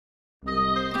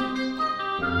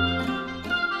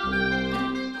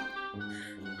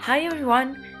Hi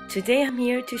everyone! Today I'm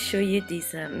here to show you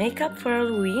this makeup for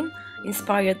Halloween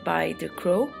inspired by The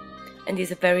Crow, and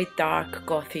it's a very dark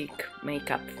gothic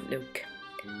makeup look.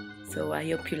 So I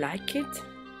hope you like it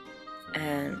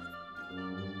and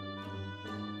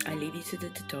I leave you to the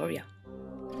tutorial.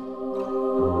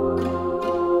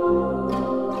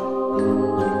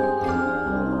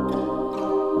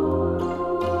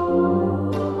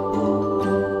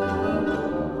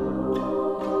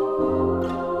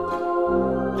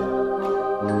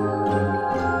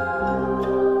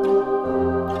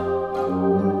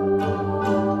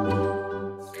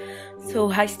 So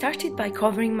I started by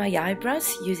covering my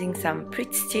eyebrows using some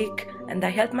Pritt stick, and I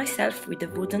helped myself with a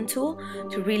wooden tool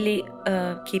to really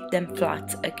keep them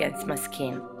flat against my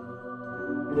skin.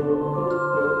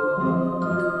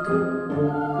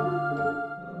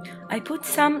 I put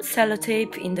some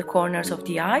sellotape in the corners of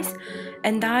the eyes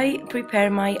and I prepare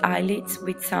my eyelids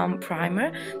with some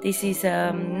primer. This is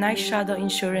Eyeshadow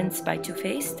Insurance by Too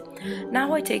Faced.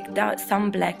 Now I take some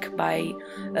black by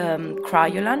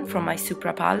KRYOLAN from my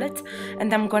Supra palette,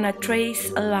 and I'm gonna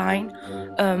trace a line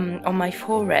on my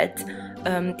forehead.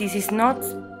 These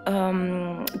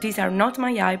are not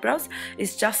my eyebrows,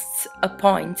 it's just a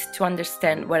point to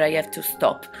understand where I have to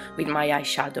stop with my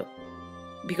eyeshadow,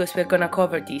 because we're gonna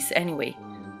cover this anyway.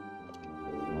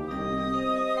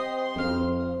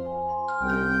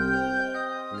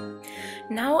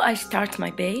 Now I start my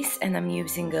base and I'm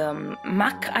using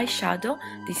MAC eyeshadow.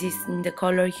 This is in the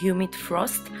color Humid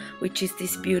Frost, which is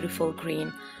this beautiful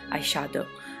green eyeshadow.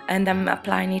 And I'm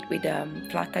applying it with a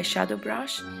flat eyeshadow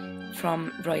brush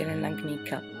from Royal &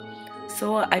 Langnickel.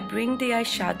 So I bring the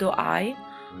eyeshadow eye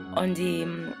on the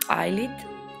eyelid,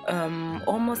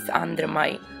 almost under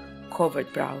my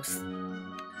covered brows.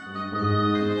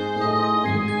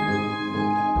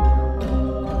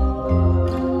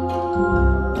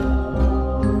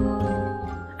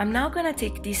 I'm now gonna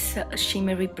take this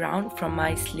shimmery brown from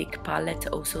my Sleek palette,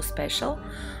 also special,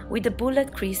 with a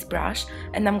bullet crease brush,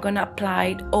 and I'm gonna apply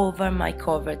it over my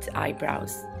covered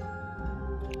eyebrows.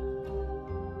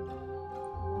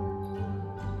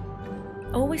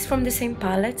 Always from the same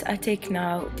palette, I take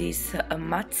now this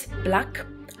matte black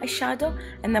eyeshadow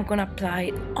and I'm gonna apply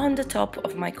it on the top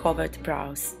of my covered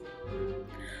brows.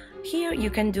 Here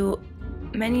you can do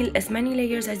as many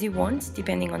layers as you want,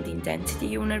 depending on the intensity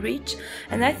you want to reach,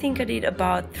 and I think I did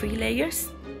about 3 layers.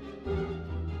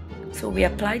 So we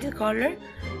apply the color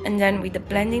and then with the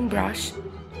blending brush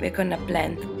we're gonna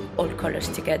blend all colors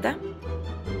together.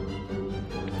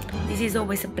 This is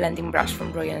always a blending brush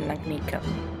from Royal & Langnickel.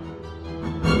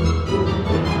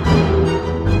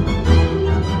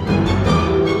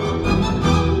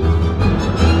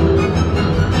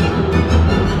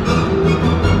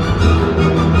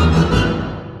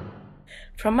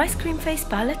 From my SCREENFACE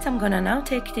palette, I'm gonna now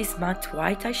take this matte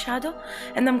white eyeshadow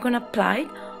and I'm gonna apply it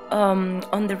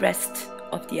on the rest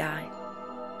of the eye.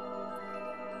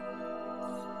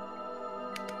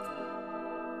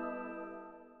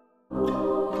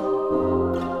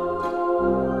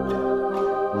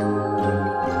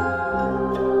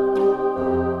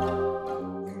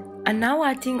 I'm now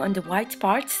adding on the white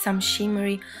part some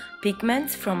shimmery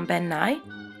pigments from Ben Nye.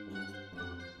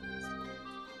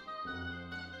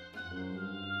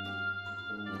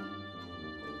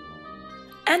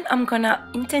 And I'm gonna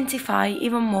intensify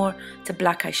even more the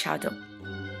black eyeshadow.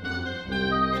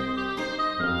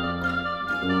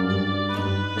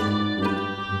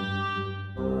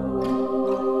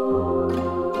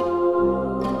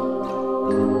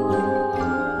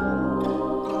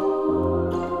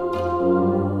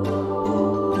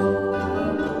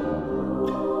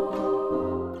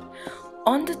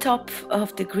 On the top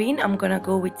of the green, I'm gonna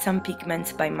go with some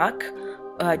pigments by MAC.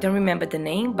 I don't remember the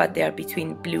name, but they are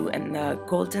between blue and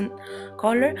golden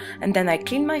color. And then I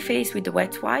clean my face with the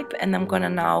wet wipe and I'm gonna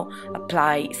now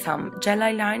apply some gel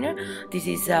eyeliner. This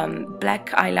is black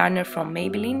eyeliner from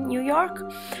Maybelline, New York,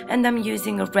 and I'm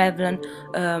using a Revlon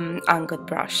angled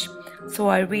brush. So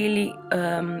I really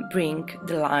bring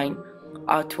the line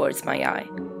out towards my eye.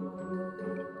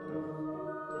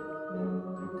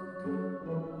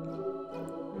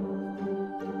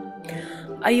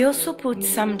 I also put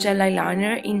some gel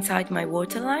eyeliner inside my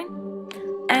waterline,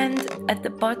 and at the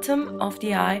bottom of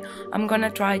the eye I'm gonna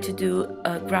try to do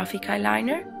a graphic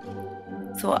eyeliner.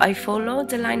 So I follow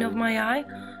the line of my eye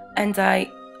and I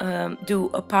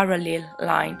do a parallel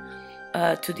line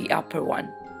to the upper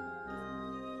one.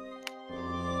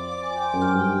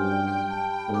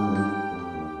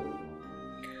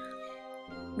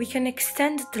 We can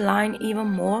extend the line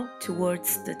even more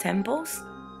towards the temples.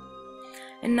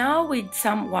 And now with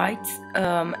some white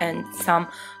and some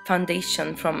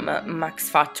foundation from Max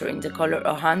Factor in the color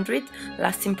 100,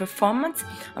 Lasting Performance,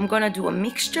 I'm gonna do a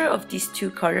mixture of these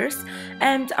two colors,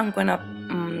 and I'm gonna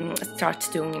start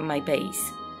doing my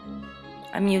base.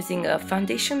 I'm using a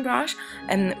foundation brush,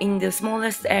 and in the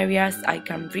smallest areas I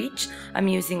can reach, I'm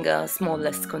using a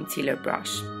smallest concealer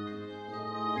brush.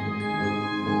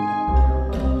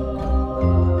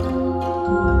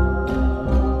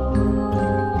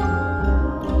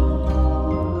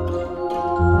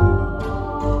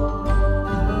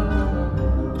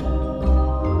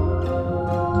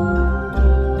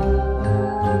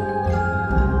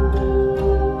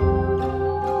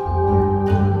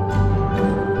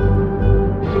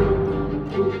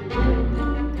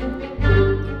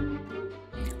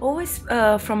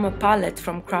 From a palette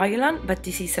from KRYOLAN, but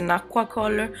this is an aqua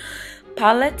color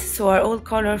palette, so are all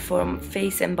color from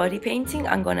face and body painting.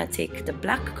 I'm gonna take the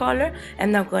black color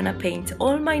and I'm gonna paint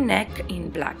all my neck in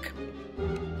black.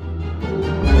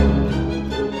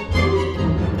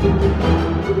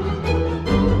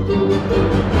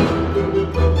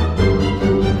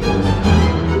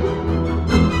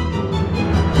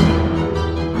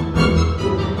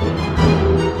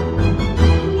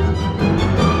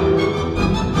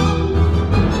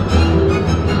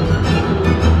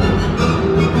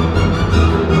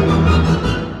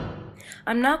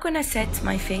 I'm now gonna set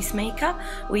my face makeup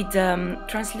with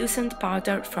translucent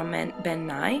powder from Ben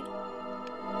Nye.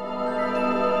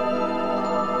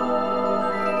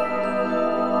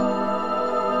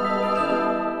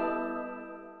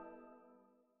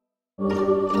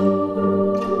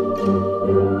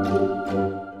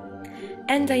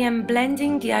 And I am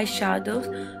blending the eyeshadows,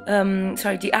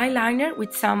 the eyeliner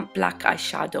with some black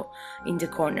eyeshadow in the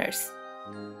corners.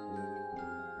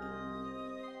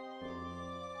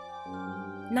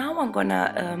 Now I'm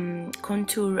gonna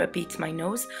contour a bit my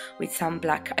nose with some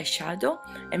black eyeshadow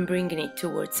and bringing it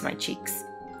towards my cheeks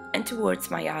and towards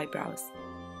my eyebrows.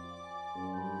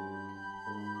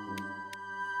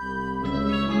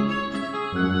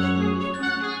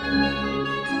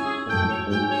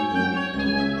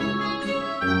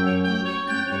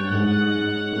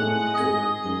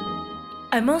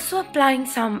 I'm also applying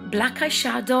some black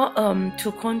eyeshadow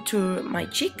to contour my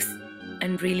cheeks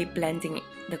and really blending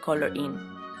the color in.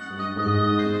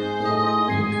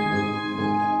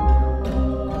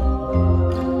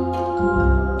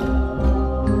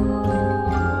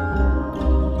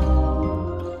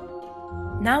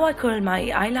 Now I curl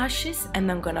my eyelashes and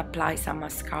I'm gonna apply some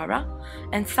mascara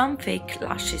and some fake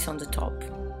lashes on the top.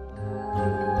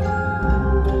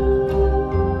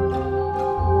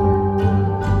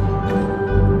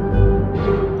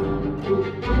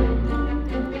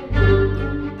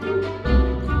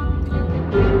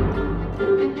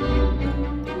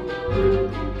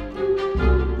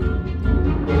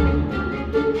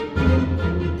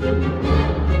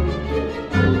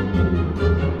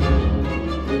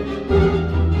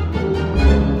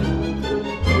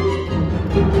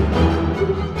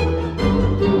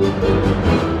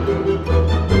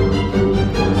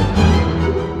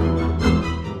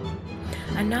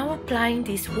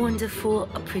 This wonderful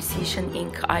precision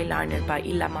ink eyeliner by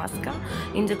Illamasqua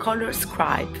in the color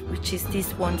Scribe, which is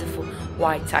this wonderful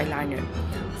white eyeliner.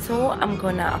 So I'm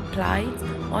gonna apply it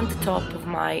on the top of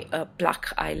my black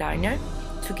eyeliner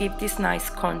to give this nice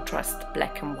contrast,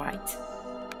 black and white.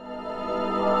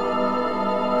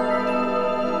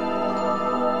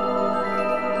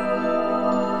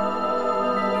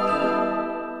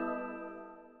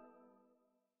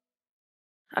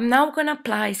 I'm now gonna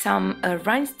apply some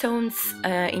rhinestones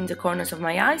in the corners of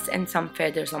my eyes and some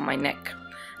feathers on my neck.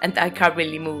 And I can't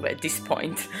really move at this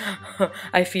point.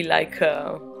 I feel like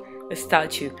a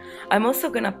statue. I'm also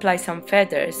gonna apply some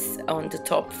feathers on the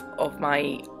top of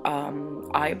my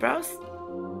eyebrows.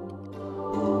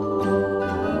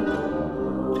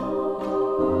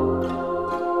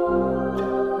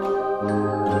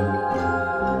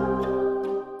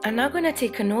 I'm now gonna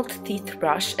take an old teeth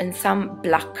brush and some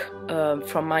black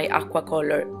from my aqua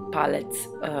color palette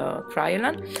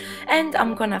KRYOLAN, and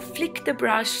I'm gonna flick the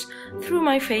brush through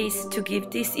my face to give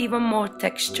this even more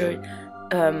textured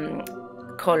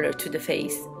color to the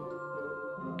face.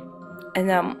 And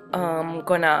I'm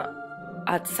gonna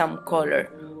add some color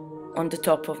on the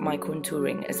top of my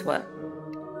contouring as well.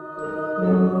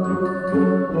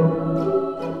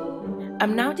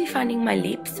 I'm now defining my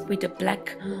lips with a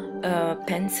black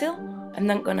pencil, and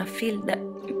I'm gonna fill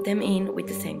them in with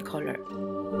the same color.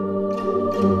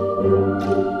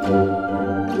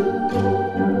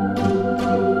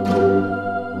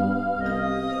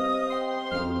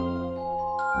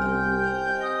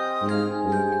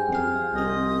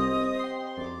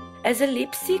 As a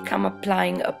lips, stick, I'm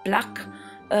applying a black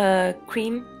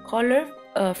cream color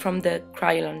from the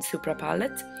KRYOLAN Supra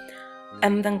palette,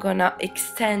 and I'm gonna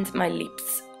extend my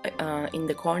lips in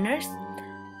the corners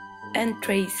and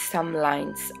trace some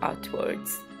lines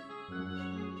outwards.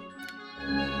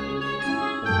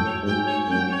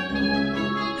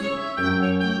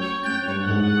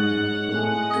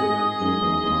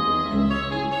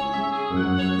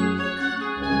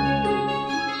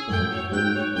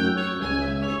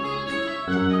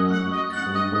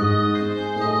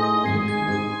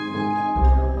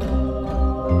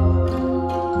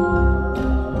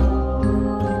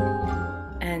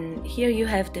 Here you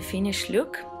have the finished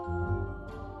look.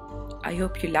 I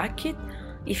hope you like it.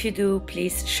 If you do,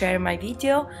 please share my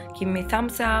video, give me a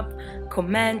thumbs up,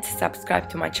 comment, subscribe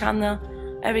to my channel,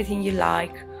 everything you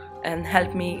like, and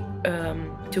help me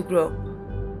to grow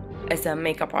as a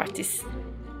makeup artist.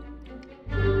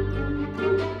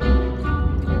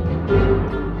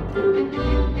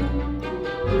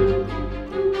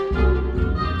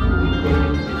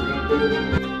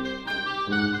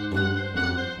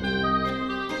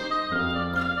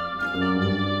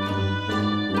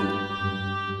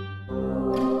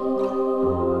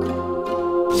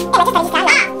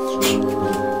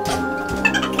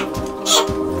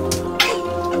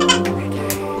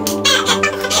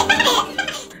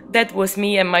 That was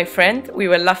me and my friend. We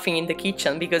were laughing in the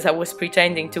kitchen because I was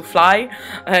pretending to fly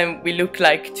and we look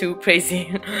like two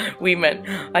crazy women.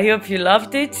 I hope you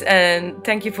loved it and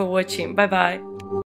thank you for watching. Bye bye.